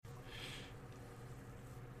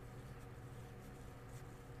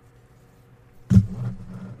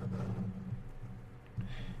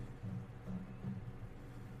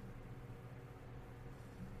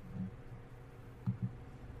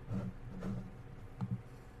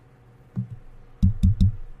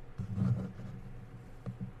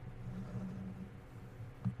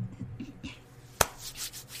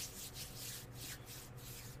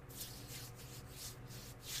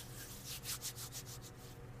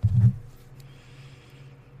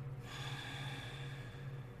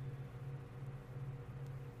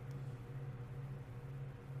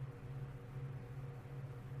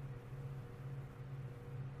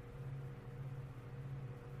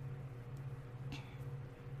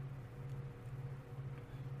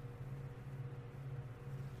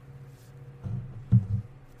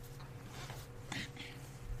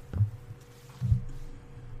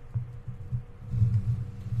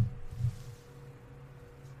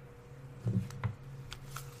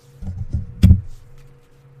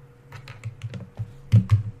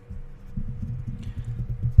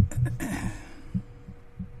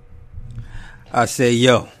I say,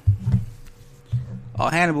 yo. Oh,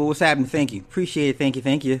 Hannibal, what's happening? Thank you. Appreciate it. Thank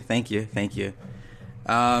you.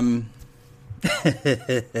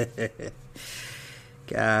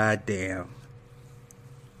 God damn.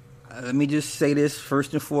 Let me just say this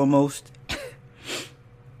first and foremost.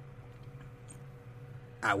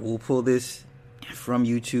 I will pull this from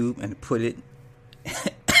YouTube and put it.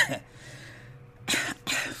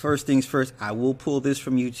 First things first, I will pull this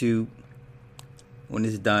from YouTube when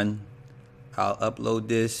it's done. I'll upload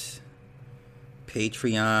this.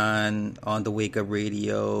 Patreon, on the Wake Up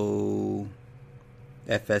Radio,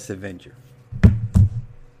 FS Avenger.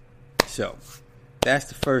 So, that's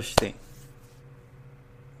the first thing.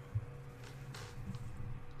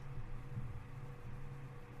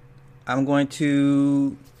 I'm going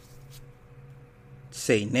to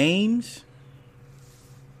say names.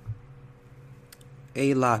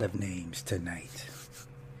 A lot of names tonight.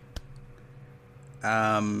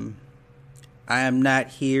 I am not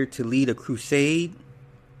here to lead a crusade.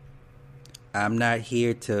 I'm not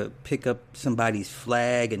here to pick up somebody's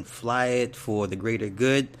flag and fly it for the greater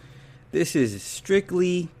good. This is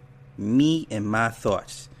strictly me and my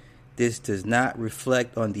thoughts. This does not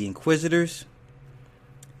reflect on the Inquisitors.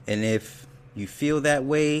 And if you feel that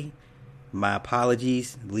way, my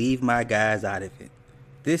apologies. Leave my guys out of it.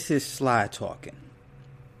 This is Sly talking.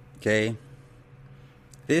 Okay?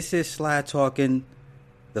 This is Sly talking,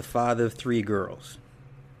 the father of 3 girls.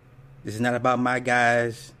 This is not about my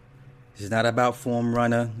guys. This is not about Form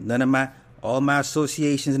Runner. All my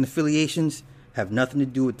associations and affiliations have nothing to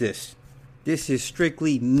do with this. This is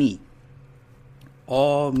strictly me.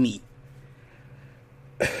 All me.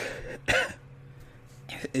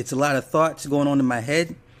 It's a lot of thoughts going on in my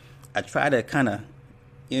head. I try to kind of,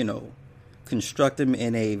 construct them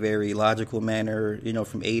in a very logical manner,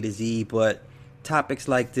 from A to Z, but topics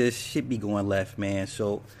like this should be going left, man.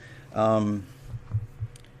 So,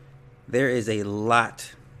 there is a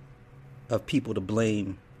lot of people to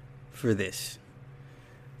blame for this.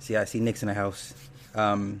 See, I see Nick's in the house.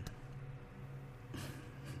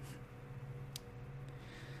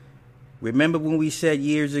 Remember when we said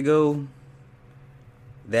years ago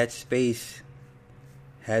that space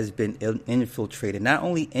has been infiltrated? Not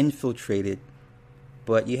only infiltrated,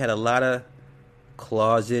 but you had a lot of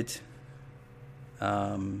closet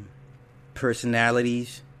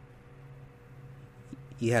personalities.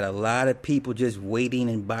 You had a lot of people just waiting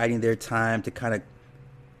and biding their time to kind of,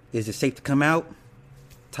 is it safe to come out?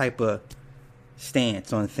 Type of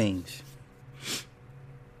stance on things.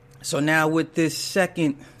 So now with this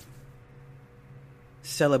second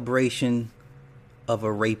celebration of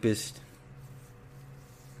a rapist,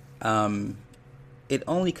 it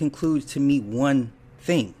only concludes to me one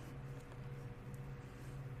thing.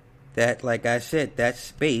 That, like I said, that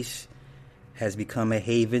space has become a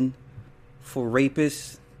haven for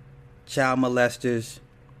rapists, child molesters,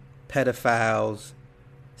 pedophiles,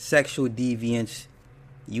 sexual deviants,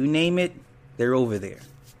 you name it, they're over there.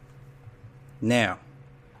 Now,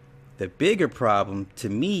 the bigger problem to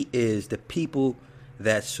me is the people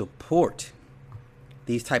that support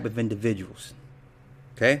these type of individuals.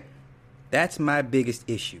 Okay? That's my biggest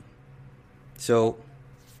issue. So,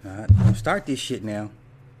 start this shit now.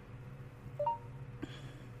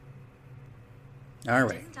 All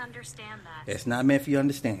right. Didn't understand that. It's not meant for you to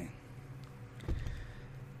understand.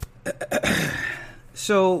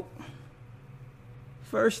 So,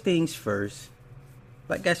 first things first.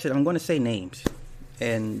 Like I said, I'm going to say names.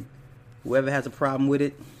 And whoever has a problem with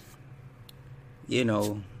it,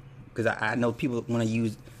 because I know people want to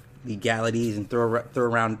use legalities and throw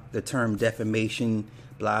around the term defamation,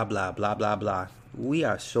 blah, blah, blah, blah, blah. We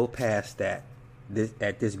are so past that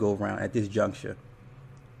at this go-round, at this juncture.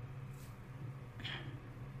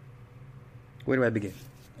 Where do I begin?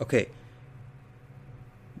 Okay.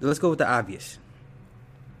 Let's go with the obvious.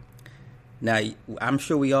 Now, I'm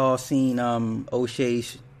sure we all seen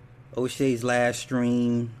O'Shea's last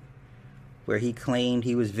stream where he claimed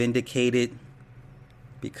he was vindicated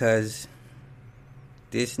because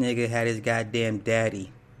this nigga had his goddamn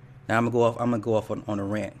daddy. Now I'm gonna go off on a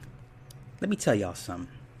rant. Let me tell y'all something.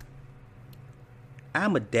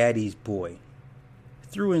 I'm a daddy's boy,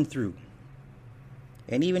 through and through.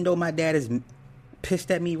 And even though my dad is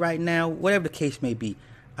pissed at me right now, whatever the case may be,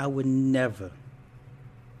 I would never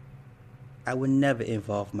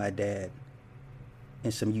involve my dad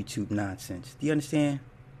in some YouTube nonsense. Do you understand?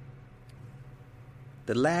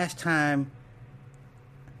 The last time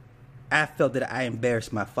I felt that I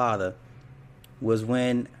embarrassed my father was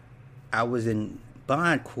when I was in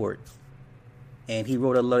bond court and he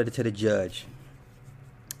wrote a letter to the judge.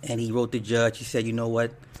 And he wrote the judge, he said, you know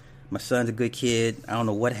what? My son's a good kid. I don't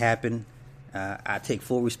know what happened. I take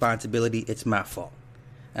full responsibility. It's my fault.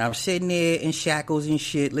 And I'm sitting there in shackles and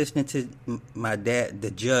shit, listening to my dad,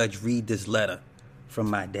 the judge, read this letter from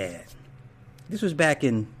my dad. This was back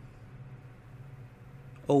in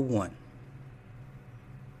 01.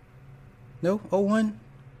 No, 01?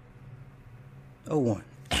 01.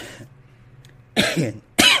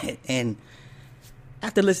 And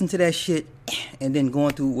after listening to that shit and then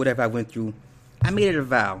going through whatever I went through, I made it a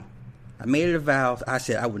vow. I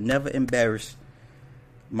said I would never embarrass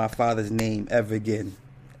my father's name ever again.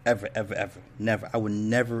 Ever. Never. I would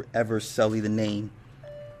never, ever sully the name.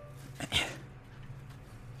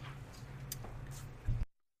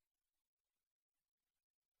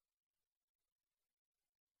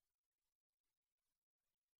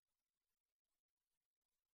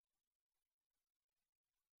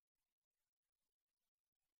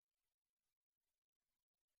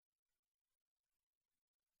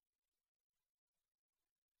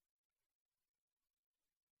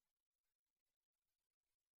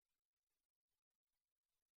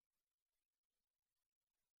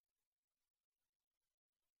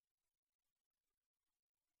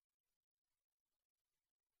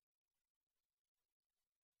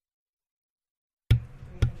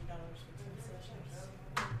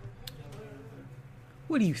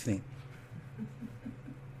 What do you think?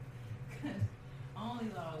 I only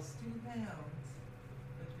lost £2 for $300,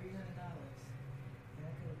 and I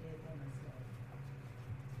could have did that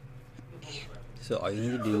myself. So all you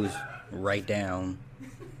need to do is write down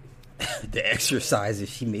the exercises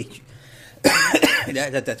she made you.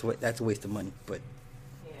 That's a waste of money, but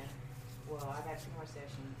Yeah. Well, I got 2 more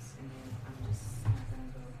sessions, and then I'm just not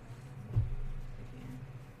gonna go again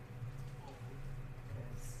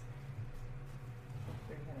because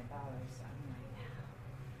 $300. I'm like, I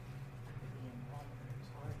could be in Walmart's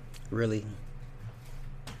hard. really,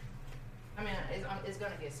 I mean, it's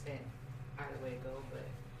gonna get spent either way it go, but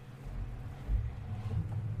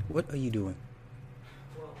what are you doing?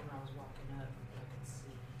 well, when I was walking up, I could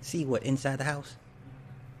see, See what inside the house?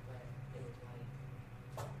 but it was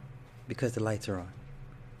like, Because the lights are on.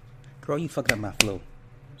 Girl, you fucked up my flow.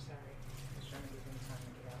 I'm sorry, I was trying to give them time to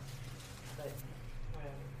get out, but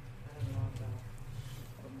whatever. I don't know about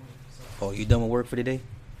the morning, so Oh, you done with work for the day?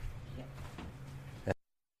 yeah. That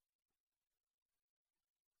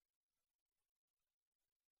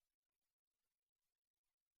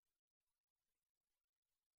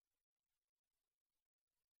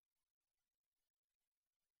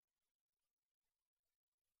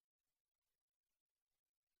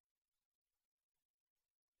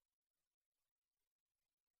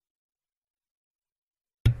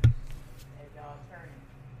dog turning.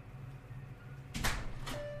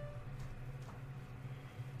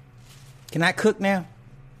 Can I cook now?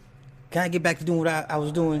 Can I get back to doing what I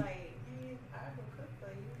was doing? Like, dude, I can cook for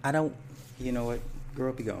you. I don't. You know what?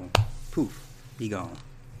 Girl, be gone. Poof. Be gone.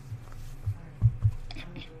 I'm gonna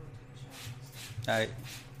go to the show. All right.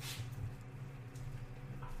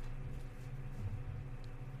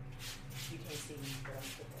 You can't see me, but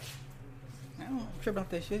I'm I don't trip off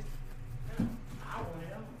that shit. I want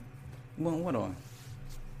it on. You want what on?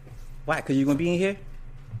 Why? Because you're going to be in here?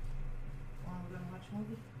 Want to go watch a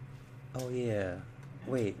movie? Oh, yeah.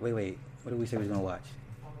 Wait. What did we say we was going to watch?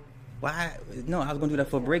 Oh, Why? No, I was going to do that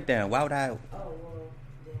for a breakdown. Why would I? well, then we'll watch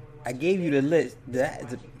I gave you the list. That is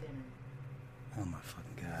watching a, dinner. oh, my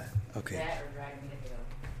fucking God. Okay. That or Drag Me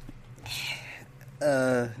to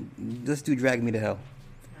Hell. Let's do Drag Me to Hell.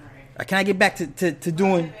 Alright. Can I get back to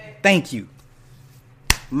doing? Thank you.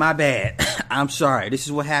 My bad. I'm sorry. This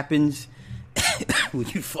is what happens when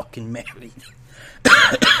you fucking married.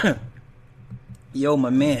 Yo, my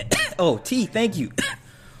man. Oh, T, thank you.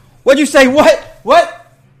 What'd you say? What? What?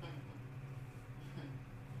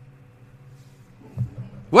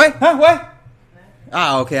 What? Huh? What?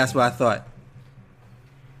 Ah, okay. That's what I thought.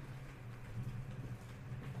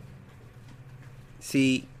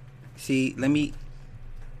 See, let me,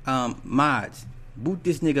 mods, boot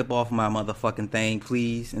this nigga up off my motherfucking thing,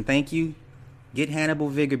 please, and thank you. Get Hannibal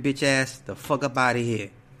Vigor, bitch ass, the fuck up out of here.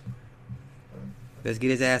 Let's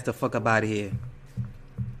get his ass the fuck up out of here.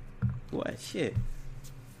 What? Shit.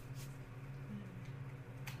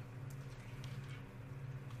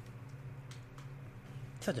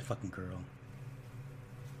 Such a fucking girl.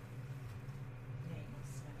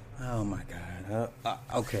 Oh my God.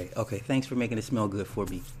 Okay. Thanks for making it smell good for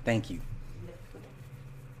me. Thank you.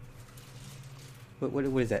 What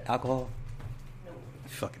is that? Alcohol? No,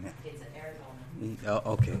 Fucking that. it's in Arizona.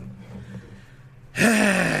 Oh, okay.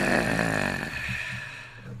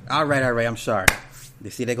 All right. I'm sorry.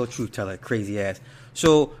 You see, they go truth teller, crazy ass.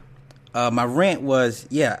 So, my rant was,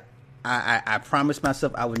 yeah, I promised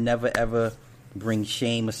myself I would never ever bring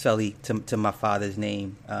shame or sully to my father's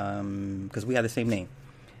name, because we have the same name.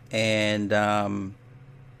 And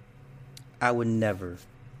I would never,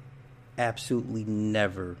 absolutely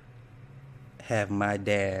never, have my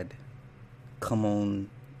dad come on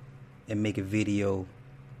and make a video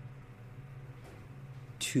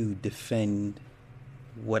to defend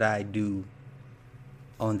what I do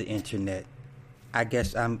on the internet. I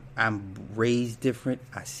guess I'm raised different.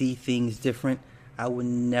 I see things different. I would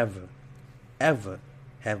never, ever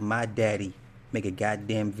have my daddy make a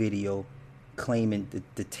goddamn video claiming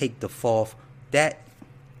to take the fall. That,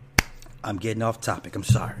 I'm getting off topic. I'm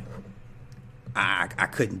sorry. I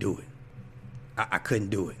couldn't do it. I couldn't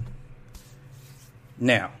do it.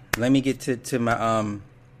 Now, let me get to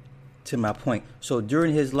my point. So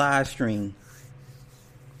during his live stream,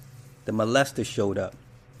 the molester showed up.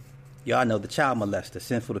 Y'all know the child molester,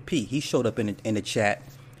 Sinful to P. He showed up in the chat,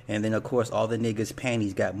 and then of course all the niggas'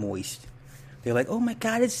 panties got moist. They're like, "Oh my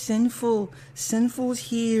God, it's Sinful. Sinful's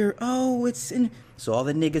here. Oh, so all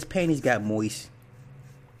the niggas' panties got moist,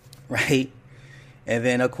 right? And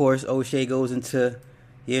then of course O'Shea goes into,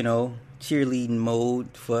 cheerleading mode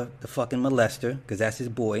for the fucking molester, because that's his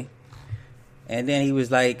boy. And then he was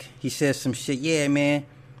like, he says some shit. Yeah, man,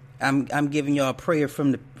 I'm giving y'all a prayer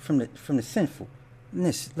from the sinful.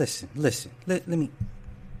 Listen. Let me.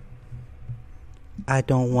 I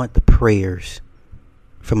don't want the prayers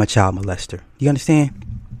from a child molester. You understand?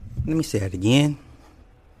 Let me say that again.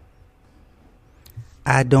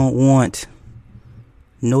 I don't want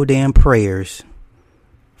no damn prayers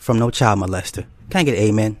from no child molester. Can I get an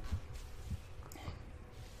amen?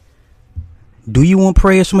 Do you want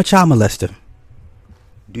prayers from a child molester?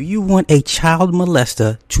 Do you want a child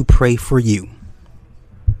molester to pray for you?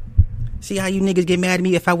 See how you niggas get mad at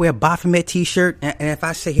me if I wear a Baphomet t-shirt and if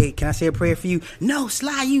I say, "Hey, can I say a prayer for you?" No,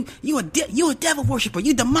 Sly, you a devil worshiper.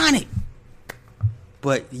 You demonic.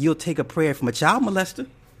 But you'll take a prayer from a child molester?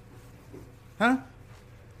 Huh?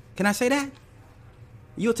 Can I say that?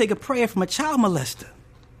 You'll take a prayer from a child molester.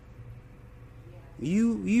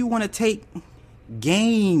 You want to take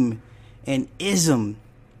game and ism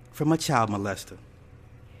from a child molester.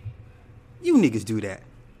 You niggas do that.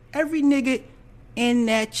 Every nigga in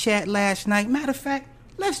that chat last night. Matter of fact,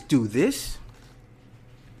 let's do this.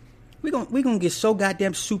 We're gonna get so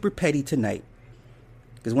goddamn super petty tonight.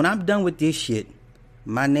 Because when I'm done with this shit,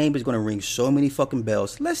 my name is gonna ring so many fucking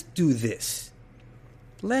bells. Let's do this.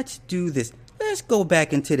 Let's go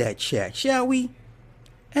back into that chat, shall we?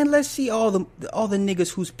 And let's see all the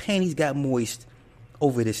niggas whose panties got moist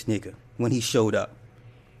over this nigga when he showed up.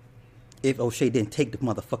 If O'Shea didn't take the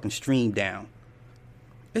motherfucking stream down.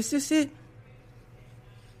 Is this it?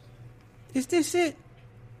 Is this it?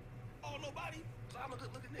 Oh, nobody.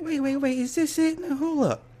 Wait. Is this it? Now, hold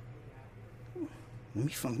up. Let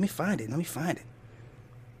me find it.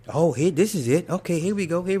 Oh, this is it. Okay, here we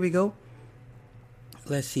go.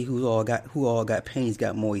 Let's see who all got panties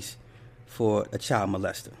got moist for a child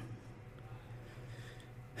molester.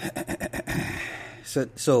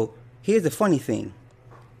 So here's the funny thing.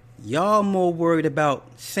 Y'all more worried about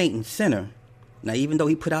Saint and Sinner. Now, even though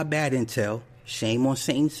he put out bad intel, shame on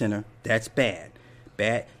Saint and Sinner. That's bad.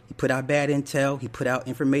 He put out bad intel. He put out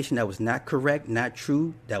information that was not correct, not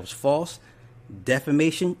true, that was false.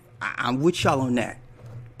 Defamation. I'm with y'all on that.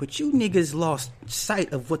 But you niggas lost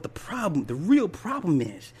sight of what the real problem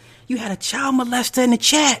is. You had a child molester in the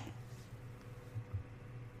chat.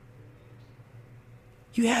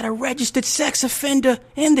 You had a registered sex offender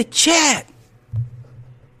in the chat.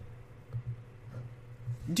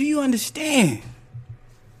 Do you understand?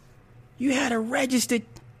 You had a registered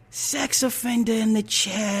sex offender in the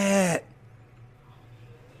chat.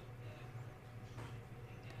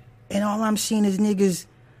 And all I'm seeing is niggas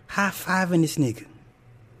high-fiving this nigga.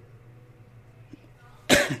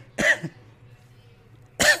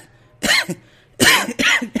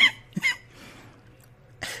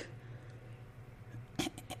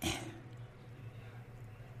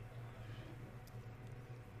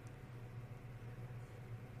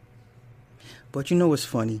 But you know what's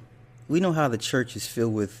funny? We know how the church is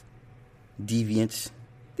filled with deviants.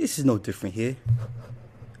 This is no different here.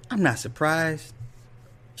 I'm not surprised.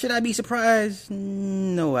 Should I be surprised?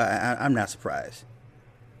 No, I'm not surprised.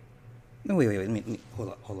 No, wait. Let me hold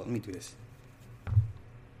up. Let me do this.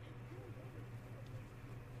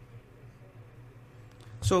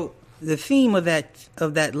 So the theme of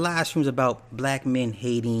that live stream is about black men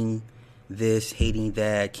hating this, hating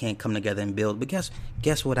that, can't come together and build. But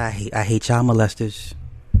guess what I hate? I hate child molesters.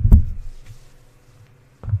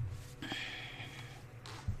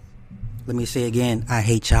 Let me say again, I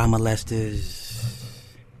hate child molesters.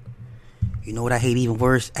 You know what I hate even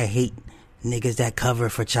worse? I hate Niggas that cover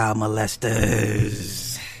for child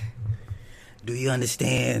molesters. Do you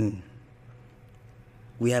understand?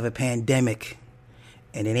 We have a pandemic,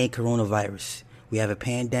 and it ain't coronavirus. We have a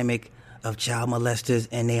pandemic of child molesters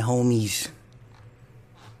and their homies.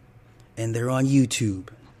 And they're on YouTube.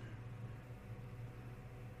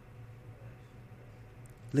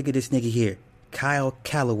 Look at this nigga here. Kyle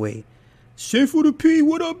Calloway. Sin for the P,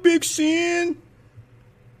 what up, Big Sin?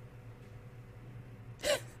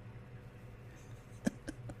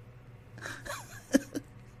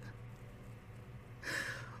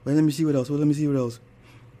 Wait, let me see what else. Let me see what else.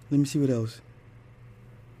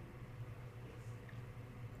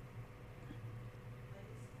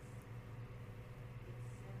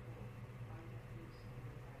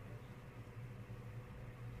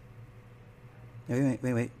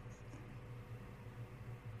 Wait.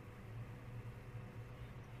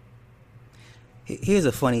 Here's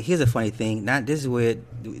a funny thing. This is where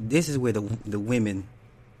the women.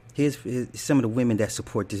 Here's some of the women that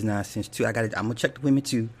support this nonsense too. I'm gonna check the women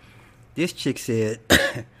too. This chick said,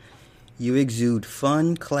 "You exude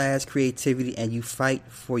fun, class, creativity, and you fight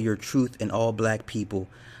for your truth and all black people.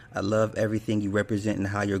 I love everything you represent and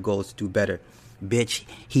how your goal is to do better." Bitch,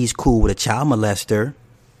 he's cool with a child molester.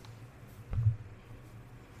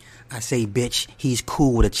 I say, bitch, he's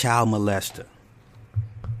cool with a child molester.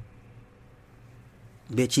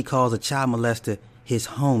 Bitch, he calls a child molester his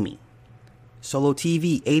homie. Solo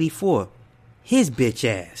TV 84, his bitch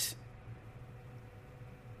ass.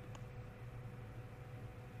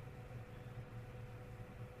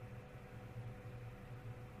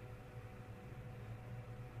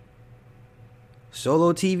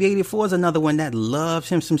 Solo TV 84 is another one that loves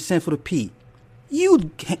him some Sinful to P.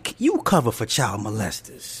 You cover for child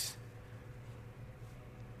molesters.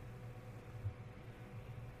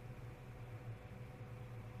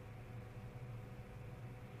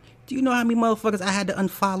 Do you know how many motherfuckers I had to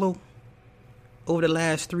unfollow over the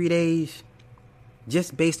last 3 days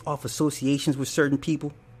just based off associations with certain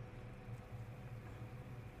people?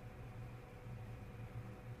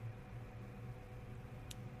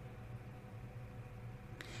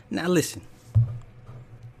 Now listen,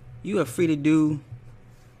 you are free to do.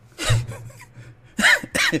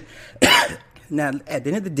 Now at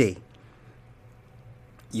the end of the day,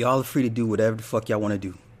 y'all are free to do whatever the fuck y'all want to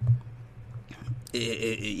do.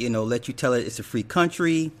 Let you tell it it's a free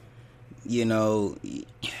country. We don't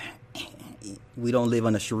live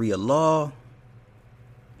under Sharia law.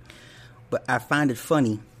 But I find it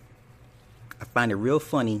funny. I find it real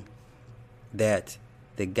funny that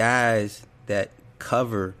the guys that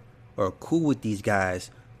cover or are cool with these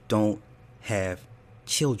guys don't have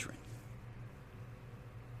children.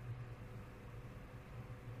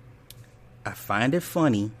 I find it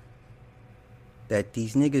funny that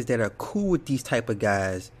these niggas that are cool with these type of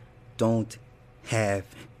guys don't have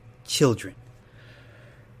children.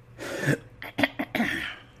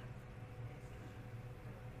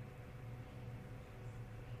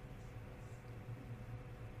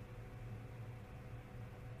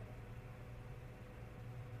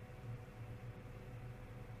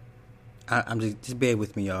 I'm just bear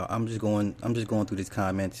with me, y'all. I'm just going through these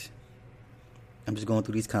comments.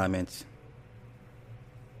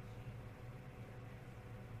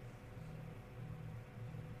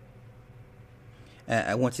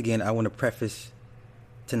 Once again, I want to preface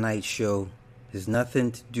tonight's show. There's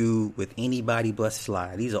nothing to do with anybody but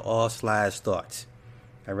Sly. These are all Sly's thoughts.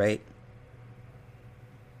 All right?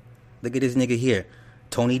 Look at this nigga here.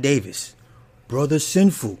 Tony Davis. Brother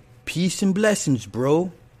Sinful. Peace and blessings,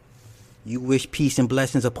 bro. You wish peace and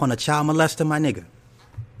blessings upon a child molester, my nigga?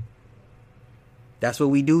 That's what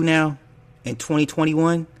we do now in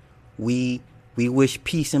 2021. We wish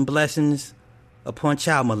peace and blessings upon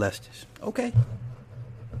child molesters. Okay.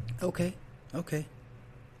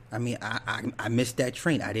 I mean, I missed that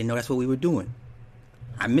train. I didn't know that's what we were doing.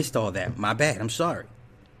 I missed all that. My bad. I'm sorry.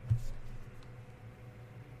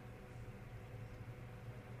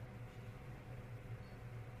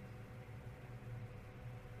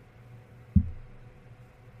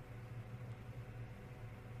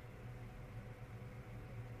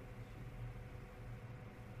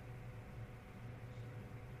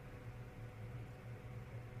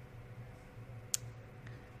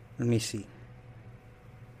 Let me see.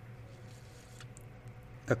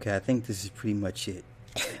 Okay, I think this is pretty much it.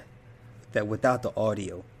 That without the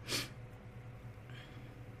audio.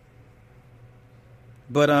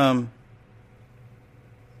 But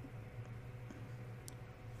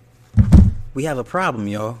we have a problem,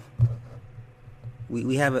 y'all.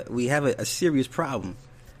 We have a serious problem.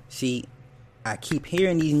 See, I keep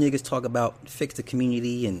hearing these niggas talk about fix the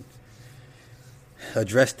community and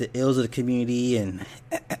address the ills of the community, and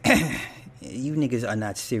you niggas are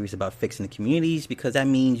not serious about fixing the communities, because that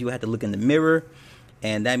means you have to look in the mirror,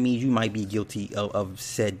 and that means you might be guilty of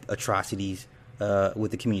said atrocities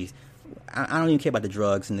with the communities. I don't even care about the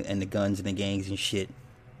drugs and the guns and the gangs and shit.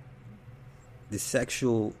 The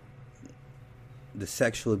sexual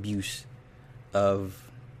abuse of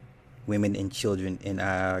women and children in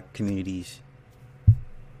our communities,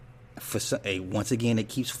 once again, it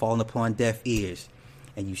keeps falling upon deaf ears.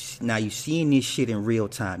 And you seeing this shit in real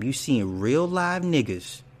time. You seeing real live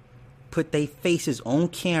niggas put their faces on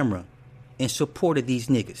camera in support of these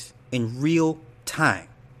niggas in real time.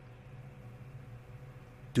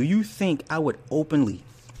 Do you think I would openly,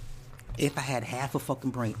 if I had half a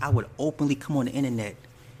fucking brain, I would openly come on the internet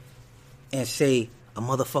and say a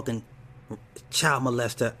motherfucking child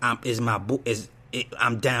molester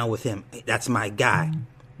I'm down with him. That's my guy.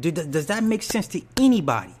 Does that make sense to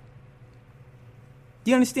anybody? Do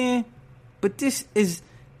you understand? But this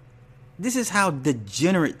is how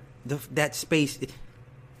degenerate that space is.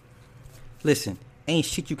 Listen, ain't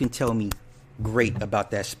shit you can tell me great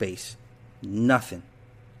about that space. Nothing.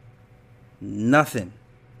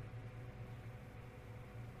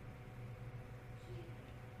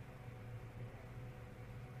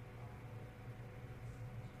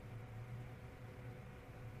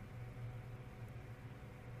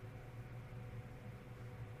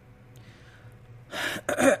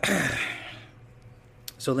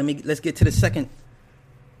 So let's get to the second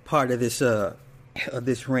part of this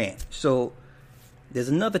rant. So there's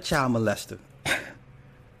another child molester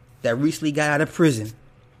that recently got out of prison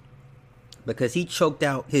because he choked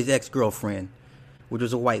out his ex-girlfriend, which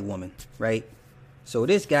was a white woman, right? So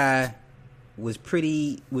this guy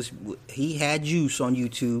he had juice on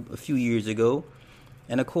YouTube a few years ago,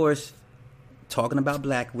 and of course talking about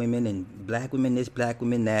black women and black women this, black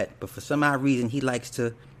women that, but for some odd reason he likes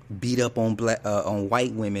to beat up on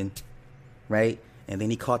white women, right? And then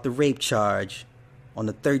he caught the rape charge on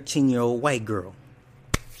the 13-year-old white girl.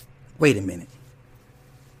 Wait a minute.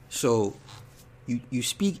 So you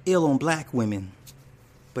speak ill on black women,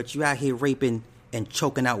 but you out here raping and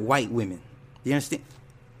choking out white women. You understand?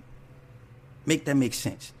 Make that make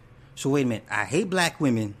sense. So wait a minute. I hate black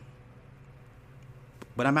women,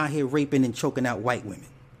 but I'm out here raping and choking out white women.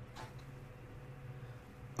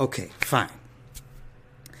 Okay, fine.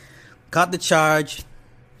 Caught the charge.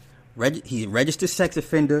 He registered sex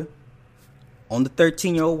offender on the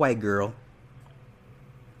 13-year-old white girl.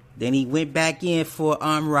 Then he went back in for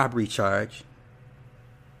armed robbery charge.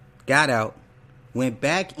 Got out. Went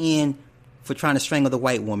back in for trying to strangle the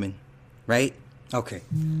white woman. Right? Okay.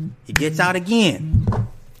 He gets out again.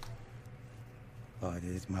 Oh,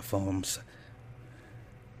 this is my phone.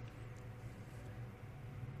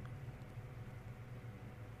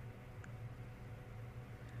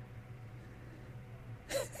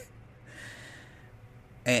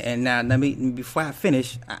 And now, before I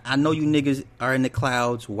finish, I know you niggas are in the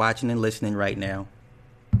clouds watching and listening right now.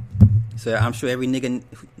 So I'm sure every nigga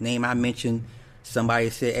name I mentioned,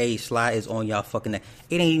 somebody said, hey, Sly is on y'all fucking neck.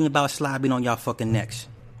 It ain't even about Sly being on y'all fucking necks.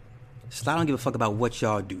 Sly don't give a fuck about what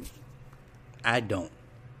y'all do. I don't.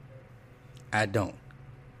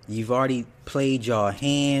 You've already played your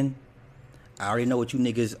hand. I already know what you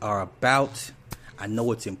niggas are about. I know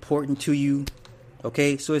what's important to you.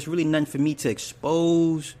 Okay, so it's really nothing for me to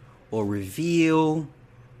expose or reveal,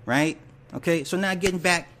 right? Okay, so now getting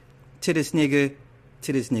back to this nigga,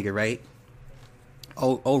 right?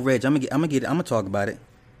 Oh, Reg, I'm gonna talk about it.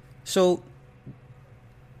 So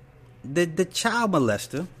the child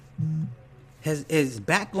molester is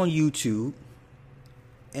back on YouTube,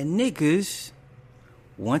 and niggas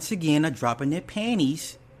once again are dropping their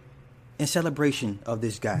panties in celebration of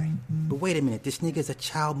this guy. But wait a minute, this nigga's a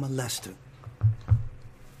child molester.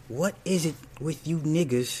 What is it with you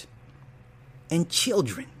niggas and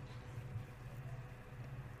children?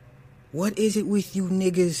 What is it with you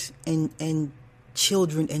niggas and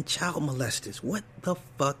children and child molesters? What the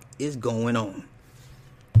fuck is going on?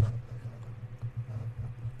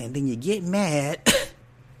 And then you get mad.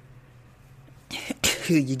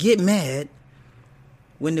 You get mad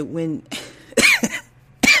when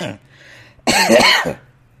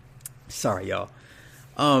sorry y'all.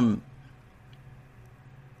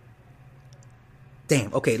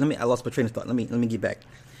 Damn. Okay. I lost my train of thought. Let me get back.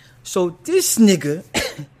 So this nigga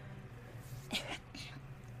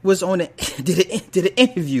was on did an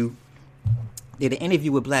interview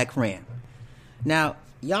with Black Ram. Now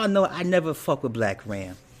y'all know I never fuck with Black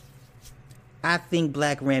Ram. I think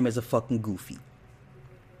Black Ram is a fucking goofy.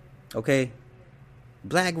 Okay.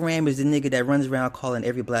 Black Ram is the nigga that runs around calling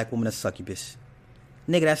every black woman a succubus.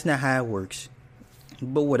 Nigga, that's not how it works.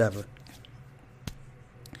 But whatever.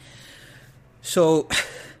 So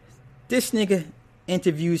this nigga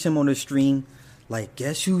interviews him on the stream like,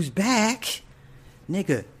 guess who's back?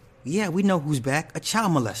 Nigga, yeah, we know who's back. A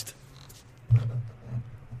child molester.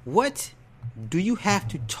 What do you have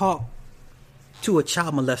to talk to a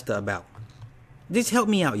child molester about? Just help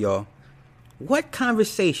me out, y'all. What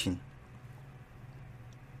conversation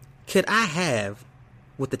could I have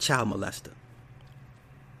with a child molester?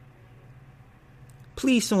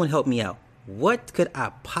 Please, someone help me out. What could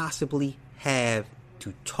I possibly have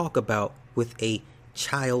to talk about with a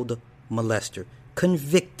child molester?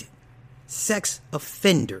 Convicted sex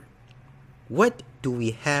offender. What do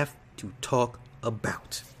we have to talk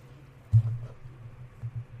about?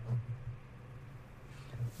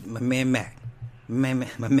 My man Mac. My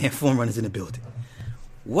man Form Runner's in the building.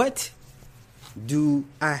 What do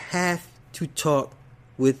I have to talk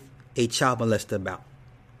with a child molester about?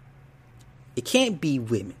 It can't be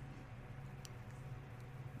women.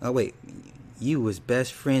 Oh wait, you was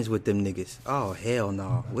best friends with them niggas. Oh hell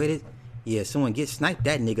no. Wait it. Yeah, someone get sniped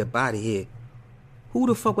that nigga up out of here. Who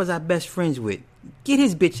the fuck was I best friends with? Get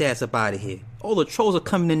his bitch ass up out of here. All the trolls are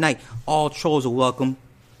coming tonight. All trolls are welcome.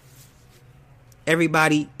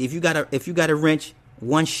 Everybody, if you got a wrench,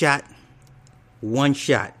 one shot,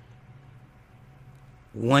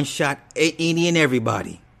 any and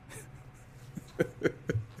everybody.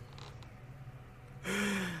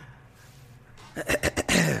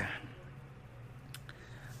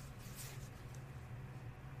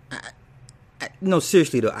 No,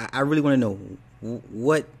 seriously though, I really want to know,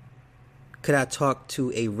 what could I talk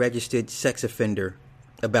to a registered sex offender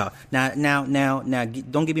about? Now,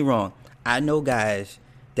 don't get me wrong. I know guys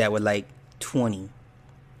that were like 20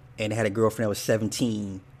 and had a girlfriend that was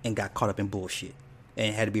 17 and got caught up in bullshit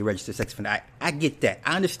and had to be a registered sex offender. I get that.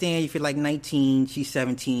 I understand if you're like 19, she's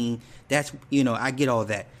 17. That's, I get all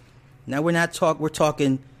that. Now we're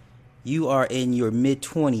talking you are in your mid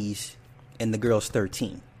 20s and the girl's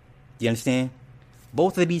 13. You understand?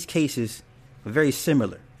 Both of these cases are very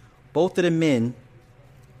similar. Both of the men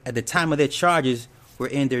at the time of their charges were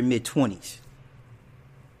in their mid 20s.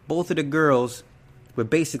 Both of the girls were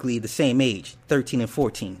basically the same age, 13 and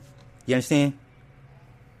 14. You understand?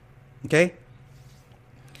 Okay?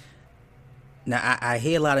 Now, I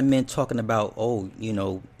hear a lot of men talking about,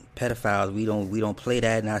 pedophiles, we don't play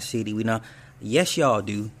that in our city. We not. Yes, y'all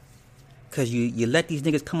do. Because you let these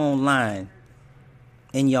niggas come online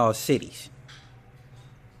in y'all cities.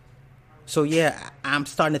 So, yeah, I'm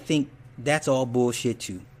starting to think that's all bullshit,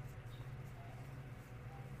 too.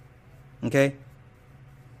 Okay?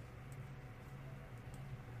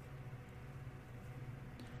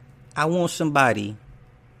 I want somebody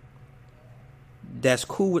that's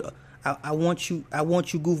cool with. I want you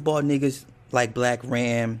goofball niggas like Black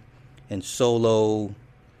Ram and Solo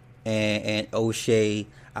and O'Shea.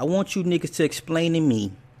 I want you niggas to explain to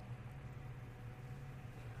me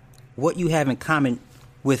what you have in common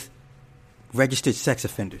with registered sex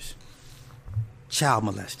offenders, child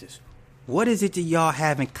molesters. What is it that y'all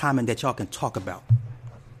have in common that y'all can talk about?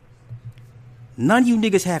 None of you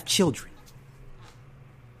niggas have children.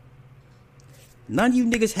 None of you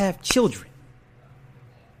niggas have children.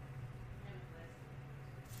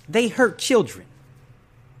 They hurt children.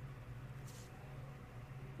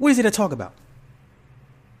 What is it to talk about?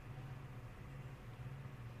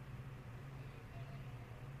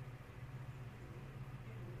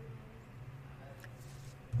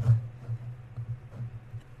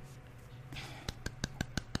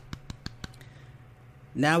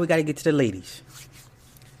 Now we got to get to the ladies.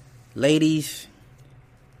 Ladies,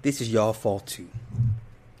 this is y'all fault too.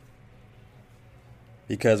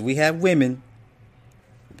 Because we have women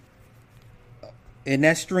in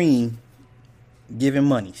that stream giving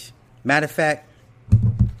monies. Matter of fact,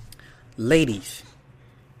 ladies,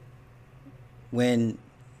 when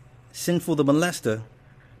Sinful the Molester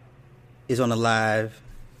is on the live,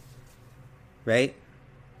 right?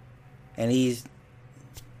 And he's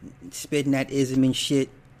spitting that ism and shit,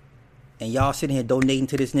 and y'all sitting here donating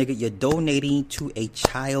to this nigga, you're donating to a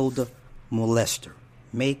child molester.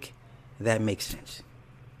 Make that make sense.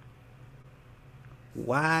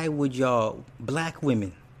 Why would y'all, black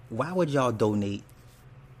women, why would y'all donate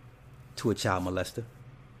to a child molester?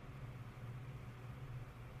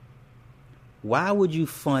 Why would you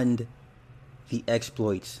fund the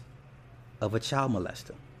exploits of a child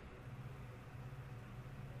molester?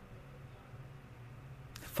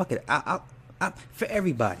 Fuck it. For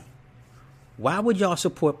everybody. Why would y'all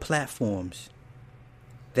support platforms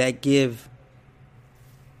that give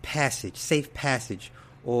safe passage,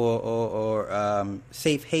 or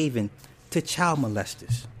safe haven to child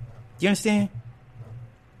molesters? Do you understand?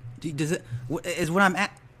 Does it is what I'm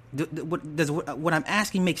at? Does what I'm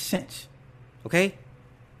asking make sense? Okay.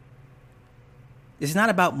 It's not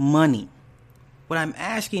about money. What I'm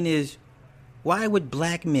asking is, why would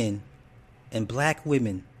black men and black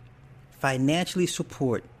women financially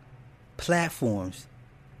support platforms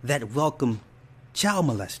that welcome child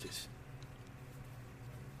molesters?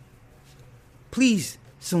 Please,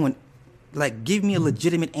 someone, give me a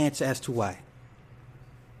legitimate answer as to why.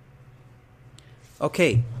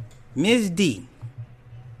 Okay, Ms. D.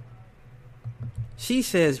 She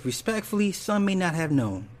says, respectfully, some may not have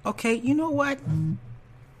known. Okay, you know what?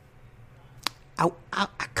 I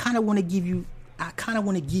kind of want to give you. I kind of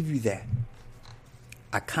want to give you that.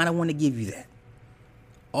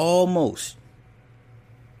 Almost.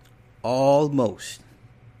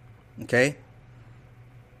 Okay.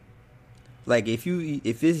 Like if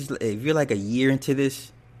you're like a year into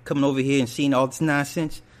this, coming over here and seeing all this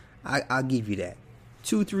nonsense, I'll give you that.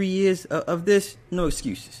 2-3 years of this, no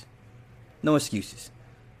excuses.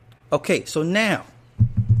 Okay, so now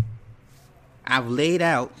I've laid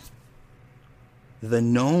out the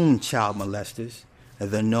known child molesters,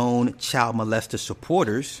 the known child molester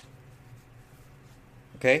supporters.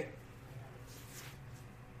 Okay.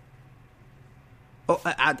 Oh,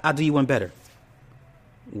 I'll do you one better.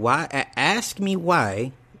 Why? Ask me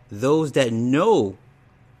why those that know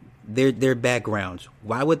their backgrounds,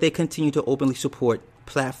 why would they continue to openly support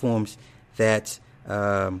platforms that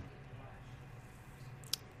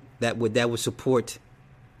would support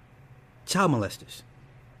child molesters?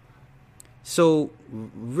 So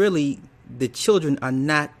really, the children are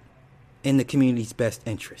not in the community's best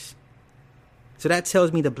interest. So that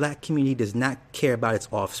tells me the black community does not care about its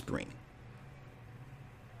offspring.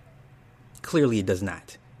 Clearly, it does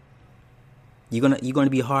not. You're gonna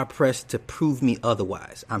be hard pressed to prove me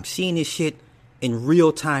otherwise. I'm seeing this shit in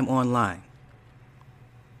real time online.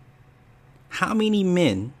 How many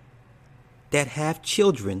men that have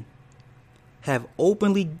children have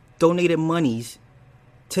openly donated monies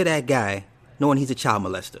to that guy, knowing he's a child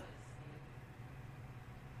molester?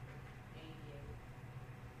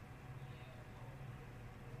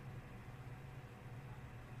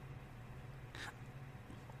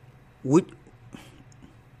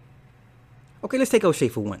 Okay, let's take O'Shea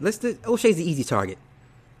for one. O'Shea's the easy target.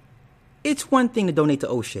 It's one thing to donate to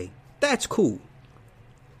O'Shea. That's cool.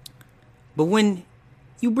 But when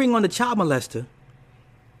you bring on the child molester,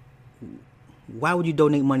 why would you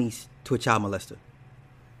donate monies to a child molester?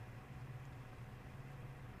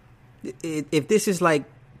 If this is like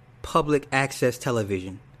public access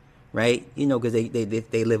television, right? You know, because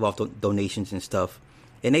they live off donations and stuff,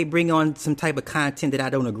 and they bring on some type of content that I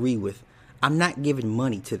don't agree with, I'm not giving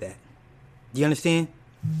money to that. Do you understand?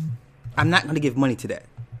 I'm not going to give money to that.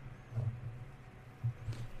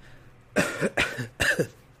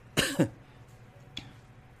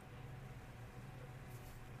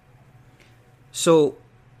 So,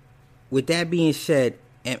 with that being said,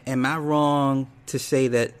 am I wrong to say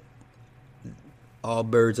that all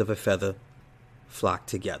birds of a feather flock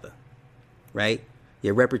together, right?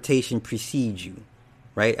 Your reputation precedes you,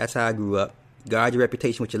 right? That's how I grew up. Guard your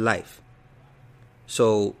reputation with your life.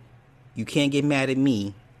 So, you can't get mad at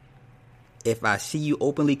me if I see you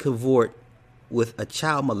openly cavort with a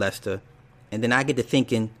child molester, and then I get to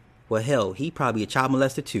thinking, well, hell, he probably a child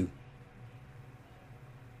molester too.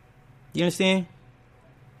 Do you understand?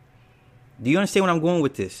 Do you understand where I'm going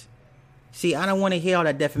with this? See, I don't want to hear all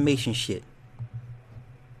that defamation shit.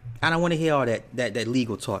 I don't want to hear all that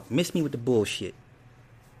legal talk. Miss me with the bullshit.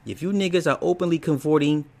 If you niggas are openly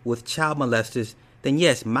cavorting with child molesters, then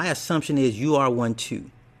yes, my assumption is you are one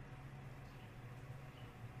too.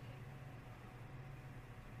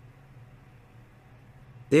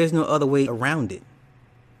 There's no other way around it.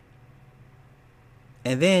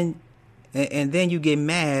 And then you get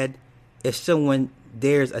mad if someone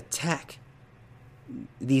dares attack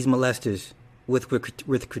these molesters with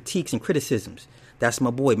critiques and criticisms. That's my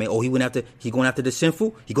boy, man. Oh, he going after the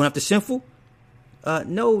sinful? He going after sinful?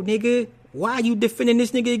 No, nigga. Why are you defending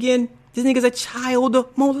this nigga again? This nigga's a child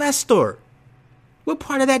molester. What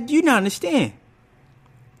part of that do you not understand?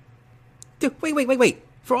 Dude, wait.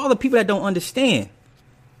 For all the people that don't understand,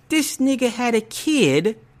 this nigga had a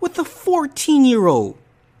kid with a 14-year-old.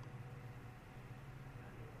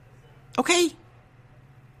 Okay?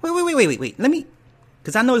 Wait. Let me,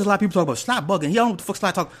 because I know there's a lot of people talking about Sly bugging. He don't know what the fuck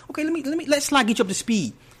Sly talk. Okay, let Sly get you up to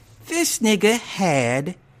speed. This nigga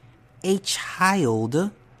had a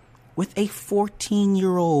child with a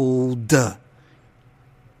 14-year-old.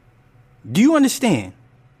 Do you understand?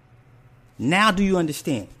 Now do you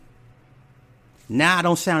understand? Now I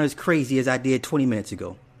don't sound as crazy as I did 20 minutes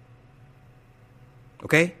ago.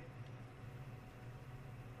 Okay?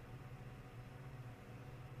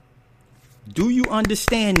 Do you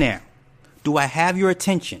understand now? Do I have your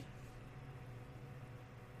attention?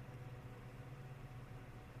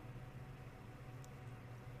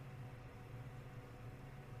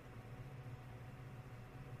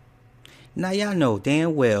 Now y'all know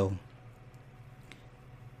damn well,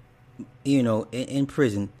 you know, in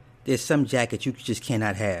prison, there's some jackets you just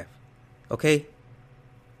cannot have. Okay?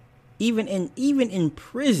 Even in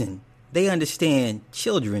prison, they understand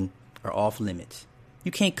children are off limits.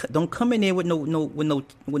 You don't come in there with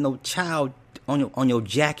no child on your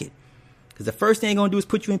jacket, because the first thing they're gonna do is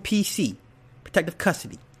put you in PC, protective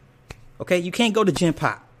custody. Okay? You can't go to Gen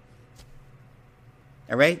Pop.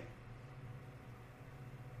 All right?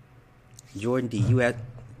 Jordan D, you at?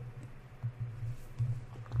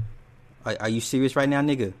 Are you serious right now,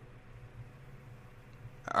 nigga?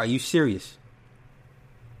 Are you serious?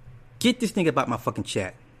 Get this nigga about my fucking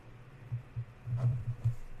chat.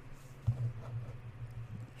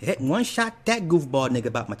 One shot that goofball nigga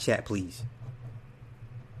about my chat, please.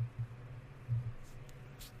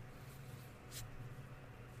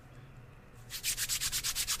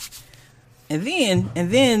 And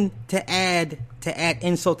then to add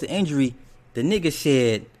insult to injury, the nigga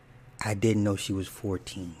said, I didn't know she was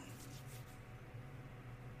 14.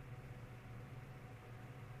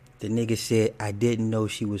 The nigga said, I didn't know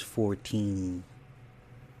she was 14.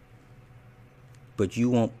 But you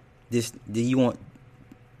want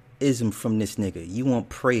ism from this nigga. You want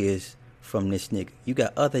prayers from this nigga. You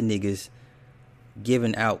got other niggas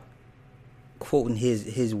giving out, quoting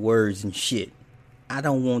his words and shit. I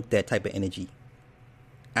don't want that type of energy.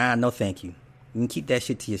 No thank you. You can keep that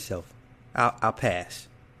shit to yourself. I'll pass.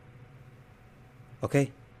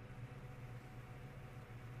 Okay?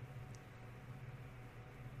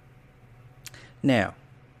 Now,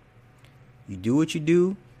 you do what you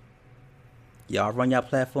do. Y'all run y'all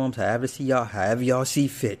platforms however y'all see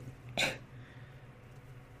fit.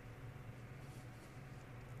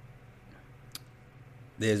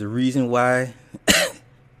 There's a reason why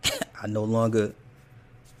I no longer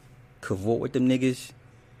cavort with them niggas.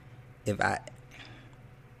 If I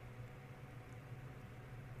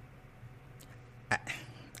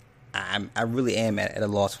really am at a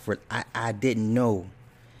loss for it. I didn't know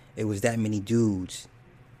it was that many dudes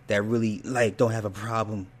that really like don't have a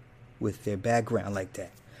problem with their background like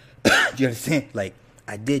that. Do you understand? Like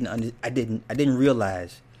I didn't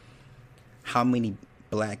realize how many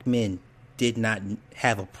black men did not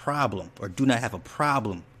have a problem or do not have a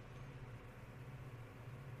problem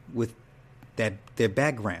with their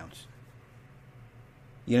backgrounds.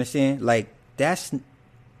 You understand? Like that's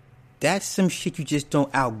some shit you just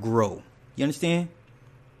don't outgrow. You understand?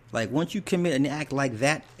 Like once you commit an act like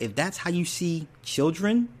that, if that's how you see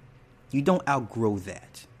children, you don't outgrow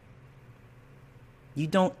that. You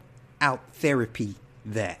don't out therapy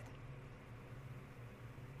that.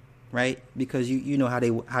 Right? Because you know how they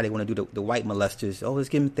want to do the white molesters. Oh, let's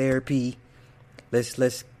give them therapy.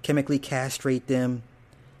 Let's chemically castrate them.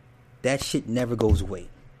 That shit never goes away.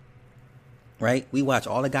 Right? We watch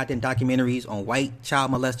all the goddamn documentaries on white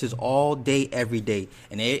child molesters all day, every day,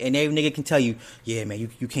 and every nigga can tell you, yeah, man,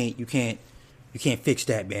 you can't fix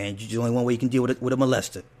that, man. There's only one way you can deal with a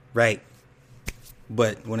molester, right?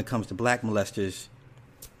 But when it comes to black molesters,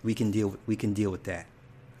 we can deal with that.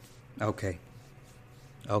 Okay.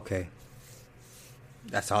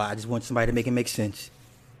 That's all. I just want somebody to make it make sense.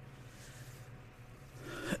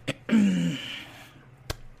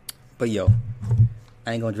 But yo,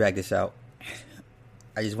 I ain't gonna drag this out.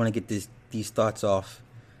 I just want to get these thoughts off.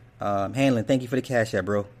 Hanlon, thank you for the cash app,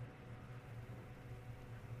 bro.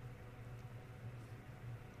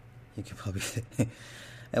 You can probably.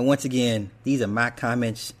 And once again, these are my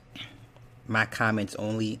comments. My comments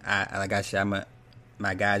only. Like I said,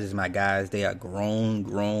 my guys is my guys. They are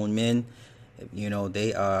grown men. You know,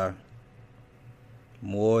 they are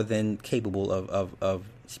more than capable of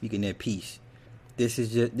speaking their piece. This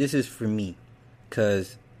is for me,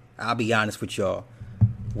 cause I'll be honest with y'all.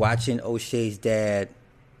 Watching O'Shea's dad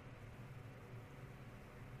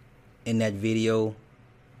in that video,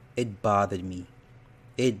 it bothered me.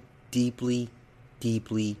 It deeply,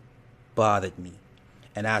 deeply bothered me.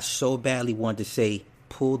 And I so badly wanted to say,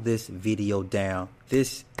 pull this video down.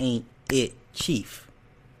 This ain't it, Chief.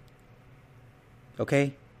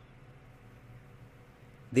 Okay?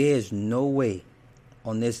 There's no way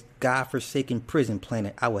on this godforsaken prison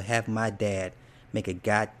planet I would have my dad make a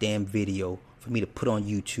goddamn video for me to put on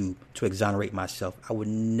YouTube to exonerate myself. I would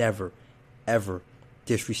never, ever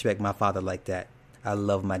disrespect my father like that. I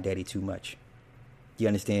love my daddy too much. You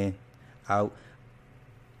understand? I'm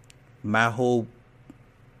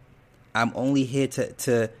only here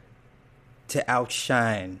to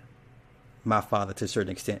outshine my father to a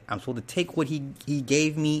certain extent. I'm supposed to take what he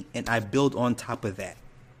gave me and I build on top of that.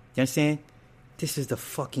 You understand? This is the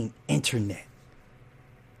fucking internet.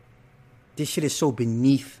 This shit is so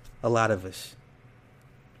beneath a lot of us.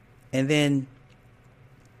 And then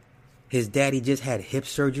his daddy just had hip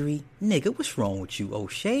surgery. Nigga, what's wrong with you,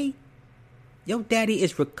 O'Shea? Your daddy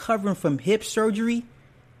is recovering from hip surgery,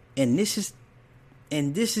 and this is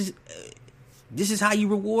how you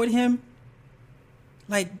reward him?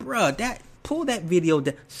 Like, bruh, pull that video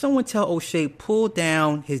down. Someone tell O'Shea, pull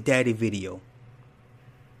down his daddy video.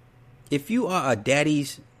 If you are a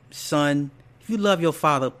daddy's son, if you love your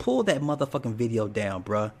father, pull that motherfucking video down,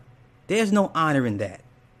 bruh. There's no honor in that.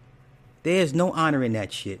 There's no honor in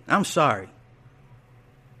that shit. I'm sorry.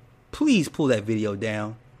 Please pull that video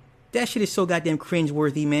down. That shit is so goddamn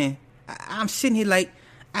cringeworthy, man. I'm sitting here like,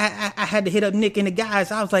 I had to hit up Nick and the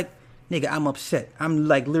guys. I was like, nigga, I'm upset. I'm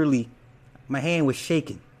like literally, my hand was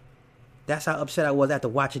shaking. That's how upset I was after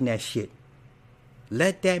watching that shit.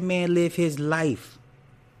 Let that man live his life.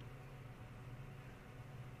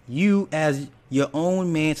 You, as your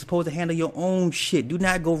own man, supposed to handle your own shit. Do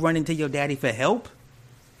not go running to your daddy for help.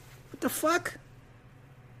 What the fuck?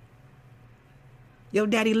 Your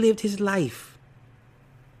daddy lived his life.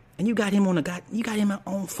 And you got him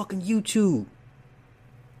on fucking YouTube.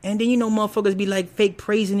 And then motherfuckers be like fake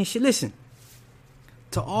praising and shit. Listen,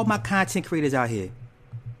 to all my content creators out here,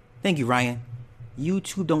 thank you, Ryan.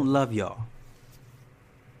 YouTube don't love y'all.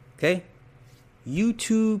 Okay?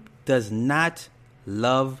 YouTube does not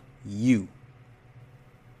love you.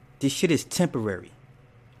 This shit is temporary.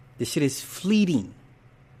 This shit is fleeting.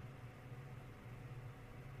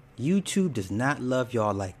 YouTube does not love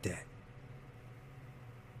y'all like that.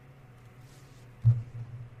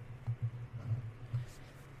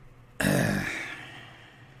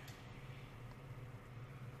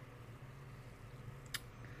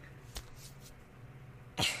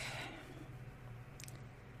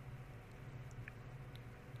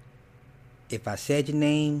 If I said your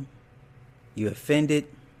name, you offended,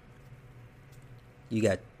 you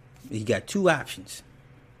got two options.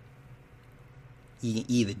 You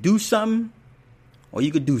can either do something or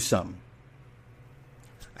you could do something.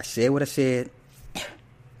 I said what I said.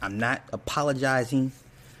 I'm not apologizing.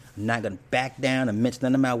 I'm not going to back down and mince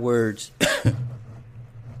none of my words.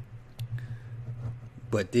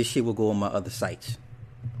 But this shit will go on my other sites.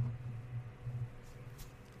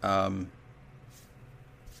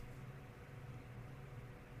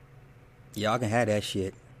 Y'all can have that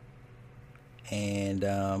shit.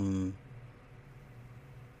 And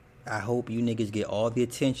I hope you niggas get all the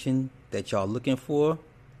attention that y'all looking for.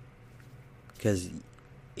 Because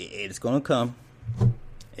it's going to come.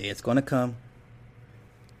 It's going to come.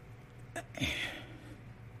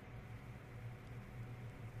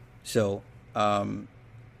 So,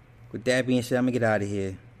 with that being said, I'm going to get out of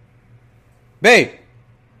here. Babe!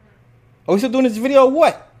 Are we still doing this video or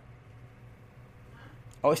what?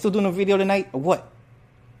 Are we still doing a video tonight or what?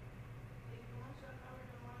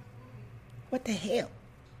 What the hell?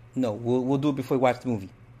 No, we'll do it before we watch the movie.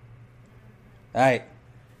 All right.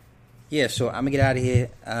 Yeah, so I'm gonna get out of here.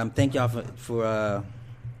 Thank y'all for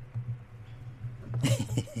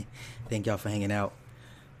thank y'all for hanging out.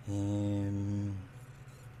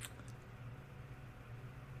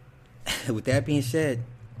 With that being said,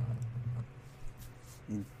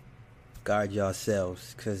 guard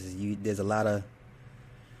yourselves, because there's a lot of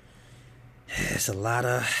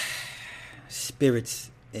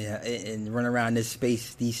spirits and run around these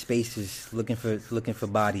spaces looking for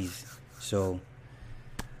bodies. So,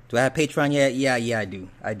 do I have Patreon yet? Yeah, I do.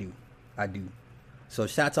 So,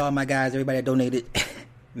 shout out to all my guys, everybody that donated.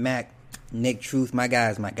 Mac, Nick, Truth, my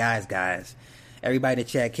guys. Everybody in the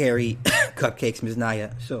chat, Carrie, Cupcakes, Ms.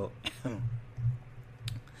 Naya. So,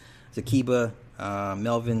 Zakiba,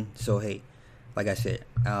 Melvin. So, hey, like I said,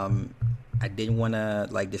 I didn't want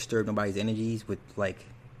to disturb nobody's energies with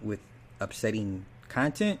upsetting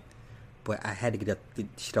content, but I had to get the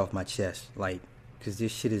shit off my chest, because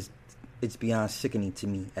this shit it's beyond sickening to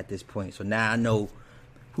me at this point. So now I know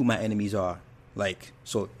who my enemies are.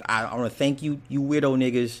 So I want to thank you weirdo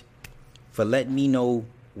niggas, for letting me know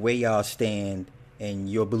where y'all stand and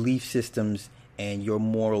your belief systems and your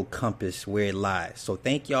moral compass, where it lies. So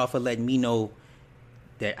thank y'all for letting me know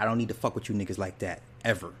that I don't need to fuck with you niggas like that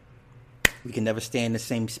ever. We can never stay in the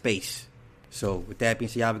same space. So with that being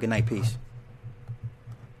said, y'all have a good night. Peace.